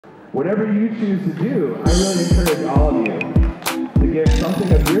Whatever you choose to do, I really encourage all of you to give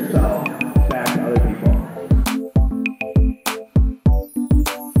something of yourself back to other people.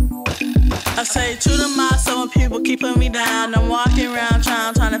 I say true to myself when people keep putting me down. I'm walking around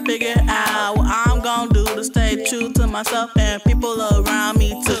trying to figure out what I'm gonna do to stay true to myself and people around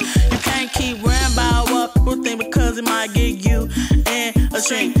me too. You can't keep worrying about what people think because it might get you in a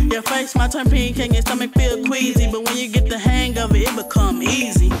shrink. Your face might turn pink and your stomach feel queasy, but when you get the hang of it, it become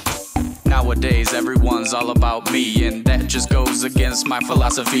easy. Nowadays everyone's all about me, and that just goes against my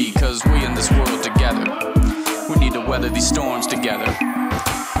philosophy. Cause we in this world together, we need to weather these storms together.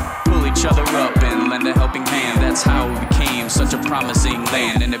 Pull each other up and lend a helping hand. That's how we became such a promising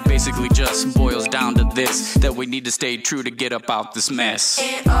land. And it basically just boils down to this, that we need to stay true to get up out this mess.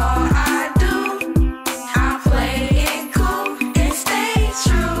 And all I do, I play it cool and stay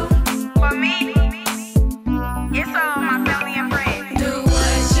true. For me, it's all my family and friends. Do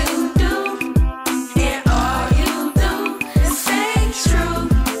what you do, and all you do is stay true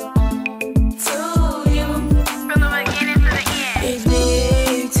to you. From the beginning to the end. It's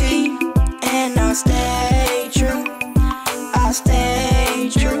big T, and I'll stay true. I'll stay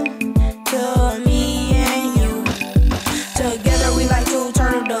true to me and you. Together we like two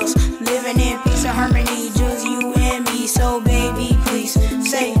turtle doves, living in peace and harmony, just you and me. So baby, please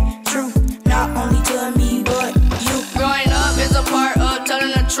stay true, not only to me but you. Growing up is a part of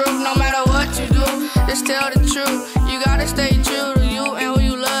telling the truth. No matter what you do, just tell the truth. You gotta stay true to you and who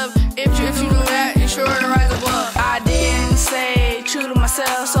you love. If you do that, you're sure to rise above. I didn't stay true to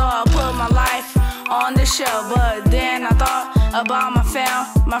myself, so I put my life on the shelf. But then I thought about my fam,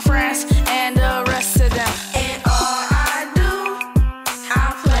 my friends, and the rest of them. And all I do,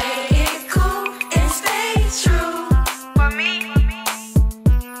 I play it cool and stay true. For me,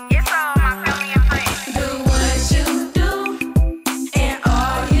 it's all my family and friends. Do what you do, and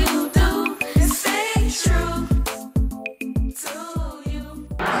all you do is stay true to you.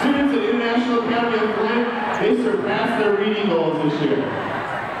 Students at International Academy of Flint, they surpassed their reading goals this year.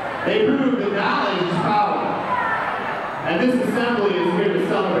 They proved that knowledge is power. And this assembly is here to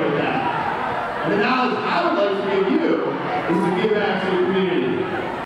celebrate that. And the knowledge I would like to give you is to give back to